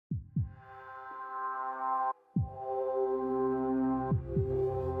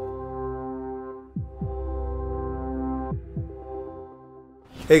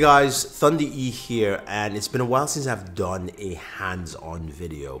Hey guys, Thunder E here, and it's been a while since I've done a hands-on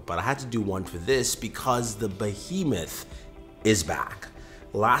video, but I had to do one for this because the behemoth is back.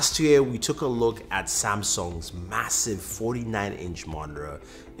 Last year we took a look at Samsung's massive 49-inch monitor.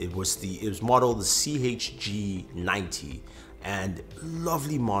 It was modeled the CHG90, and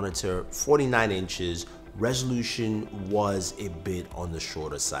lovely monitor, 49 inches. Resolution was a bit on the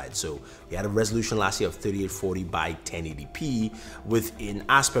shorter side, so we had a resolution last year of 3840 by 1080p with an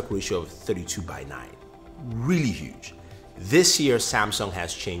aspect ratio of 32:9. Really huge. This year Samsung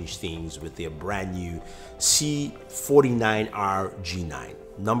has changed things with their brand new C49RG9.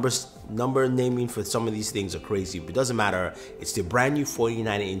 Number naming for some of these things are crazy, but it doesn't matter. It's the brand new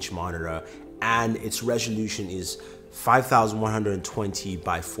 49-inch monitor, and its resolution is 5120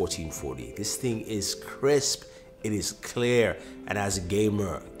 by 1440. This thing is crisp, it is clear, and as a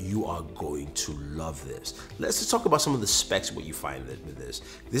gamer, you are going to love this. Let's just talk about some of the specs, what you find with this.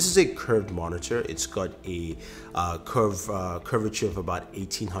 This is a curved monitor. It's got a curvature of about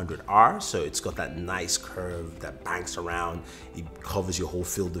 1800R, so it's got that nice curve that banks around. It covers your whole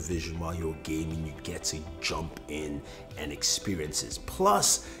field of vision while you're gaming. You get to jump in and experience it.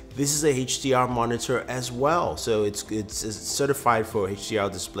 Plus, this is a HDR monitor as well, so it's certified for HDR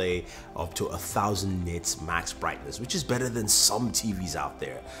display up to 1000 nits max brightness, which is better than some TVs out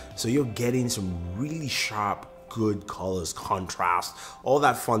there. So you're getting some really sharp, good colors, contrast, all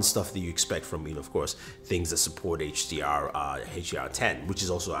that fun stuff that you expect from, of course, things that support HDR10, which is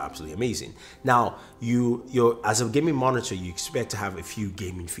also absolutely amazing. Now, as a gaming monitor, you expect to have a few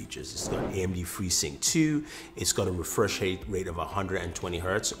gaming features. It's got AMD FreeSync 2. It's got a refresh rate of 120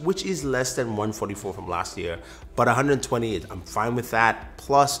 Hertz, which is less than 144 from last year, but 120, I'm fine with that.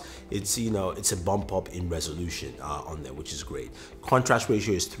 Plus, it's a bump up in resolution on there, which is great. Contrast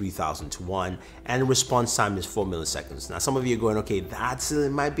ratio is 3000:1, and response time is 4 milliseconds. Now, some of you are going, okay, it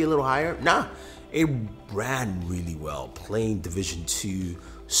might be a little higher. Nah, it ran really well. Playing Division 2,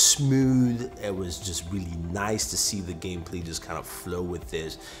 smooth. It was just really nice to see the gameplay just kind of flow with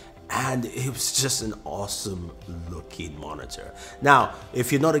this. And it was just an awesome looking monitor. Now,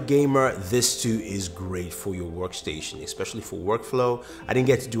 if you're not a gamer, this too is great for your workstation, especially for workflow. I didn't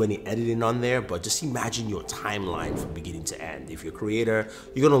get to do any editing on there, but just imagine your timeline from beginning to end. If you're a creator,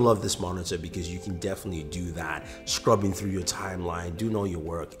 you're gonna love this monitor because you can definitely do that, scrubbing through your timeline, doing all your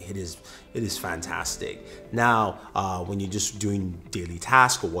work. It is fantastic. Now, when you're just doing daily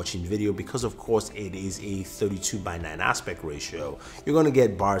tasks or watching video, because of course it is a 32:9 aspect ratio, you're gonna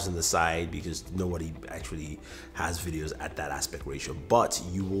get bars in the side because nobody actually has videos at that aspect ratio, but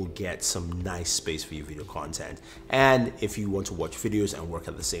you will get some nice space for your video content. And if you want to watch videos and work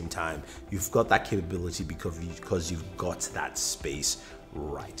at the same time, you've got that capability because you've got that space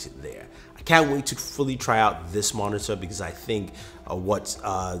right there. I can't wait to fully try out this monitor because I think what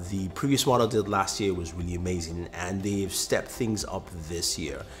the previous model did last year was really amazing, and they've stepped things up this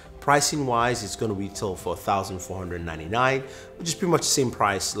year. Pricing wise, it's going to retail for $1,499, which is pretty much the same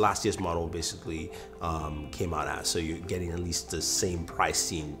price last year's model basically came out at. So you're getting at least the same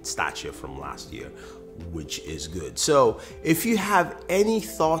pricing stature from last year, which is good. So if you have any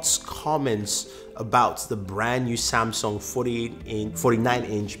thoughts, comments about the brand new Samsung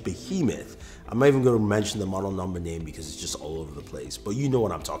 49-inch behemoth, I'm not even going to mention the model number name because it's just all over the place, but you know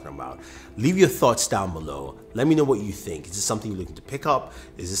what I'm talking about. Leave your thoughts down below. Let me know what you think. Is this something you're looking to pick up?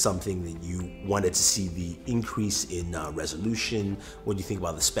 Is this something that you wanted to see the increase in resolution? What do you think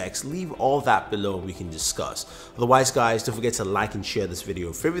about the specs? Leave all that below and we can discuss. Otherwise, guys, don't forget to like and share this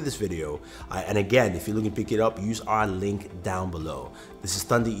video, favorite this video, and again, if you're looking to pick it up, use our link down below. This is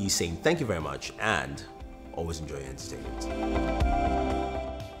Thunder E saying thank you very much and always enjoy your entertainment.